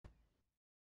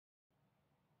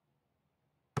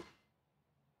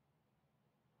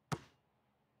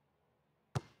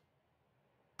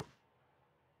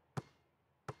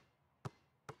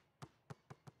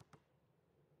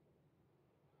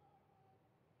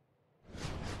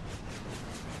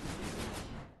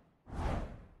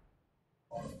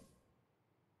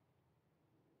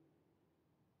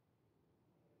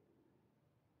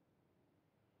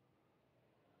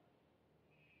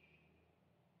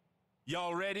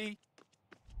Y'all ready?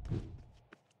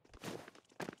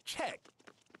 Check.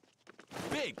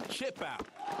 Big chip out.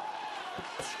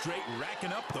 Straight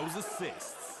racking up those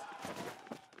assists.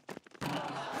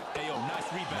 Ayo,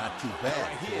 nice rebound. Not too bad.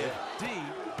 Right here,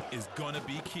 D is gonna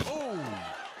be key. Oh,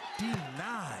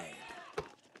 denied.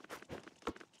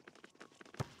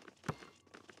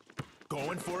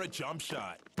 Going for a jump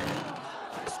shot.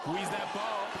 Squeeze that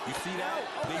ball. You see that?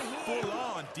 They full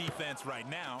on defense right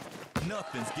now.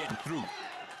 Nothing's getting through.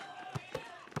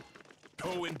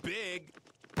 Going big.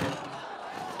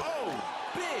 Oh,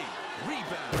 big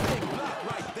rebound. Big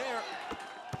block right there.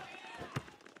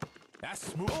 That's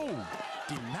smooth. Oh,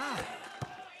 denied.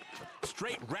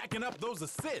 Straight racking up those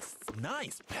assists.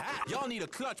 Nice pass. Y'all need a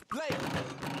clutch play.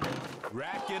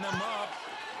 Racking them up.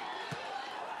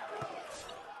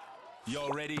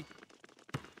 Y'all ready?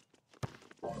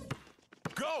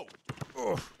 Go!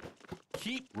 Ugh.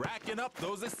 Keep racking up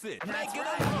those assists. Making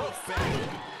them look better. Isn't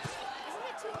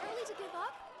it too early to give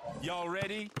up? Y'all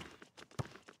ready?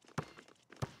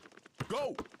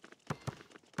 Go!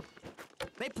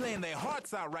 They playing their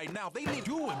hearts out right now. They need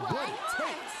doing what it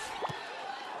takes.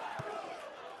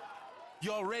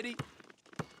 Y'all ready?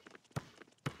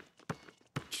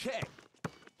 Check.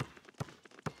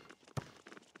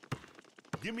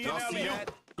 Give me Y'all an see alley-oop.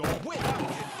 that? Go with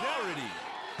authority.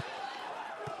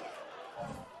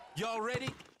 Y'all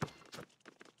ready?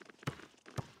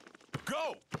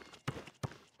 Go!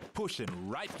 Pushing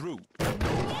right through. No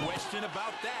question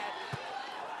about that.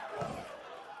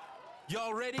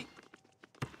 Y'all ready?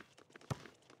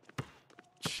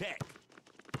 Check.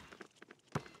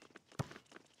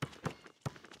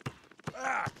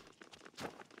 Ah!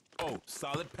 Oh,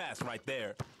 solid pass right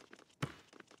there.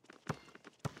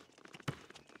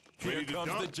 Here Ready to comes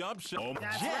dunk? the jump shot. Oh,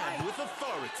 That's Jam right. with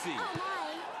authority. Oh my.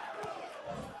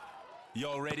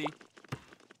 Y'all ready?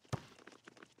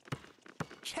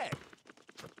 Check.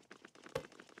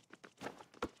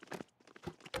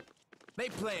 They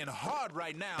playing hard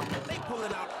right now. They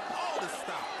pulling out all the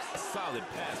stops. Solid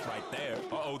pass right there.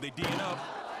 Uh-oh, they D'ing up.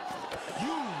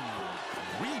 Huge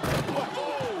rebound.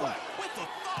 Oh, with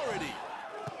authority.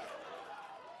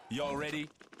 Y'all ready?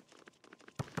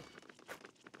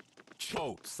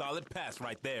 Oh, solid pass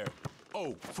right there.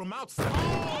 Oh, from outside.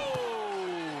 Oh!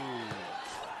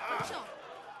 Marshall.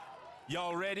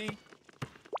 Y'all ready?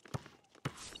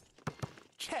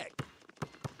 Check.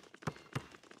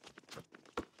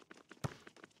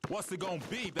 What's it gonna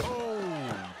be? Oh,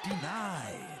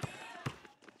 denied.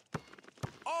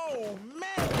 Oh,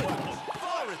 man, what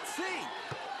authority!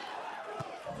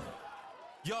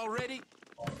 Y'all ready?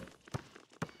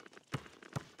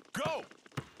 Go!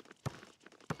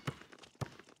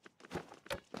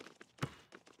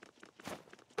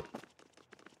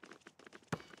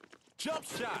 Jump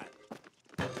shot.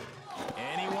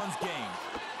 Anyone's game.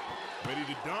 Ready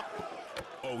to dunk?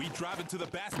 Oh, we driving to the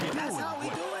basket. That's how we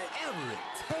do it. Whatever it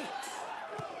takes.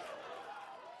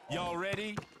 Y'all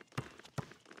ready?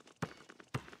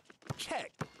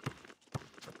 Check.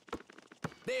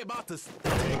 They about to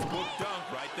textbook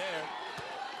dunk right there.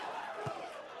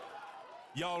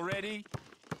 Y'all ready?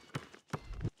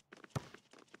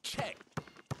 Check.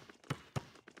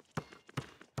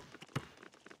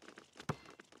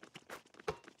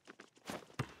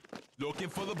 Looking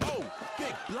for the bow.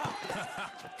 Big block.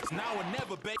 It's now or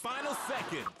never, babe. Final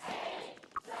second.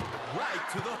 Right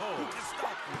to the hole.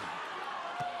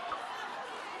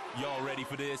 Y'all ready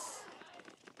for this?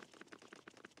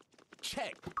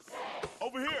 Check.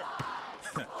 Over here.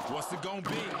 What's it gonna be?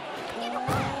 Ooh,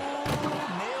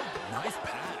 nailed. Nice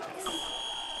pass.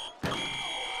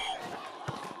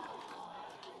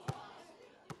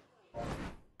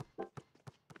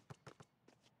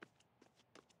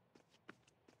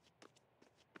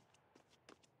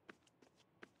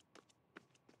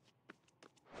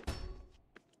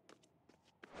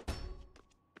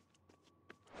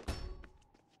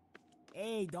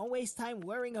 Hey, don't waste time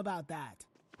worrying about that.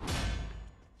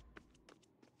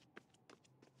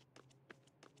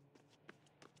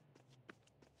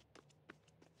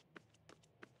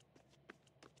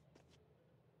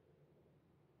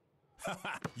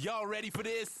 Y'all ready for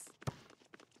this?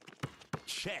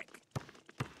 Check.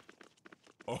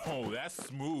 Oh, that's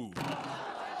smooth.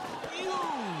 Huge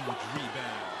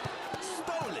rebound.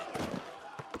 Stole it.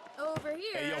 Over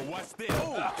here. Hey, yo, what's this?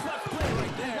 Oh, clutch play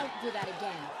right We there. won't do that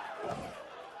again.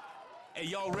 Hey,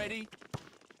 y'all ready?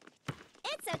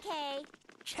 It's okay.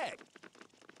 Check.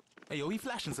 Hey, yo, he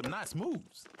flashing some nice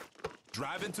moves.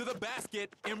 Driving to the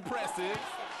basket. Impressive.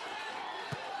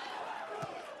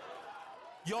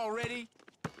 Y'all ready?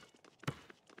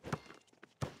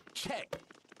 Check.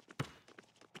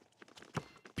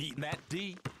 Beating that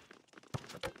D.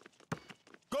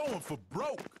 going for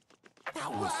broke. That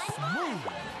was One more.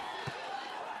 smooth.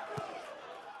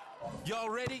 Y'all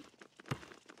ready?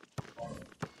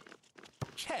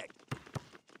 Check.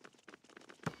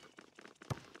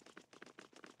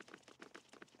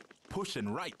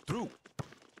 Pushing right through.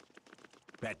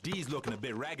 That D's looking a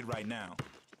bit ragged right now.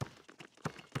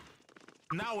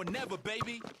 Now or never,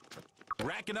 baby.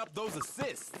 Racking up those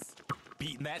assists.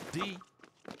 Beating that D.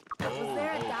 Was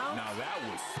there a down? Now that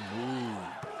was smooth.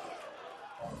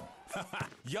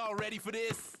 Y'all ready for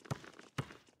this?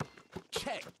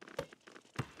 Check.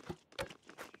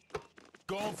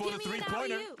 Going for Give the me an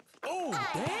three-pointer. alley-oop. Oh,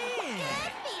 Good damn.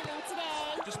 feeling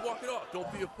today. Just walk it off.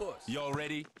 Don't be a puss. Y'all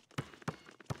ready?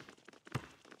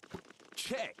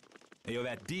 Check. Hey, yo,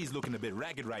 that D's looking a bit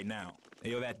ragged right now.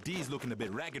 Hey, yo, that D's looking a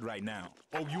bit ragged right now.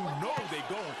 Oh, you know they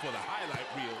going for the highlight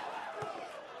reel.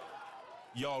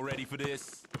 Y'all ready for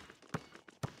this?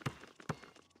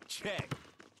 Check.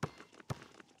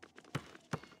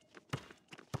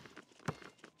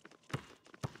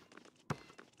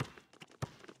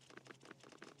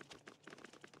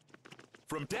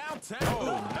 From downtown.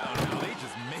 Oh, no, they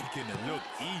just making it look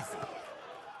easy.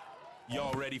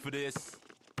 Y'all ready for this?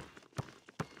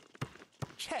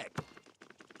 Check.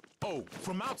 Oh,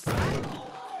 from outside.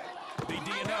 They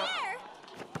D'ing up. There.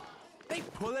 They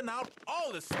pulling out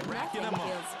all the racking them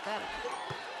Nothing up. feels better.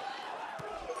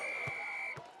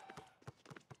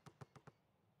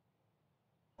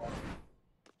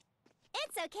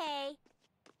 It's okay.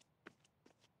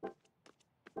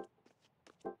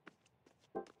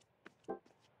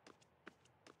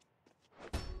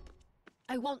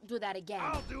 I won't do that again.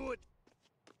 I'll do it.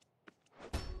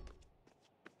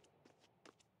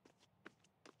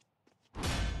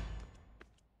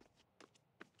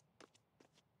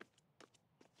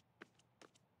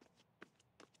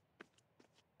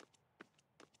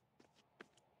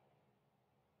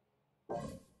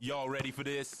 Y'all ready for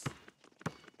this?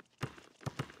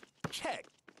 Check.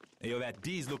 Hey, yo, that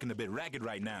D's looking a bit ragged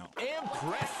right now.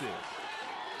 Impressive.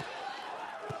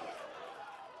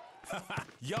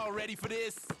 Y'all ready for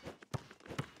this?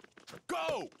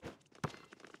 Go!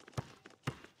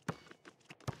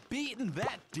 Beating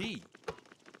that D.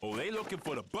 Oh, they looking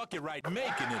for the bucket right,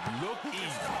 making it look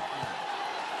easy.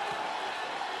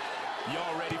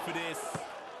 Y'all ready for this?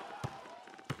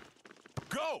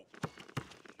 Go!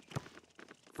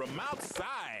 From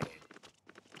outside.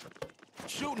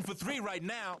 Shooting for three right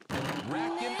now.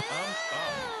 Racking up.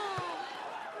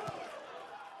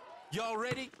 Y'all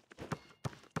ready?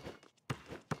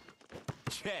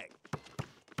 Check.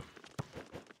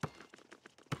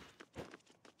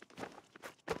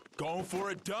 Going for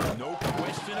a dunk. No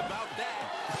question about that.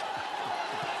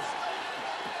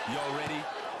 Y'all ready?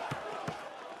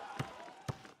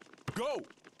 Go.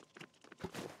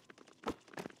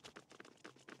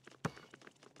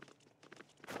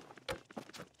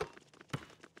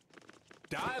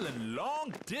 Dialing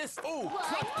long distance. Oh,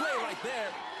 clutch play right there.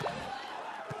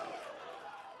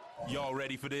 Y'all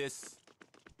ready for this?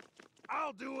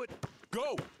 I'll do it.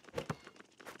 Go.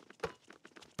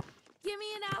 Give me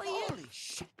an alley-oop. Holy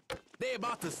shit. They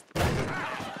about to bang.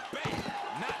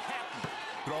 Not happening.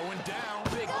 Throwing down.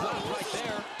 Big block right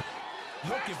there.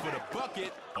 Looking for the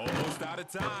bucket. Almost out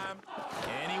of time.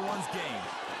 Anyone's game.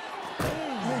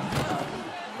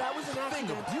 That was an Thing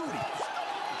accident. of beauty.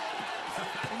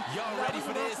 Y'all ready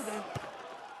for this?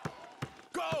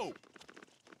 Go!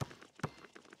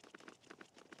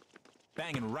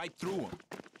 Banging right through him.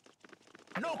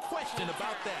 No question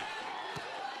about that.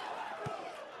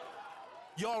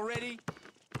 Y'all ready?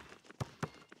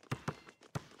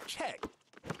 Check.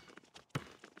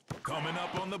 Coming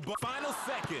up on the final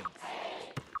seconds.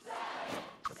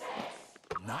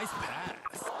 Nice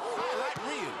pass. Highlight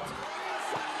reel.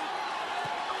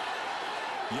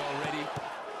 Y'all ready?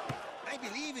 I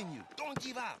believe in you. Don't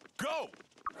give up. Go!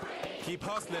 Keep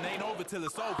hustling, ain't over till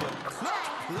it's over. Clutch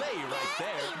play right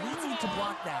there. We need to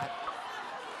block that.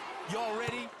 Y'all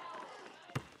ready?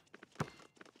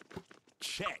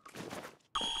 Check.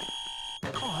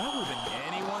 Oh, that would've been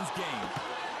anyone's game.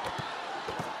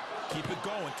 Keep it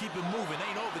going, keep it moving,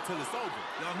 ain't over till it's over.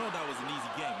 Y'all know that was an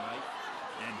easy game, right?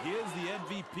 And here's the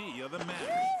MVP of the match.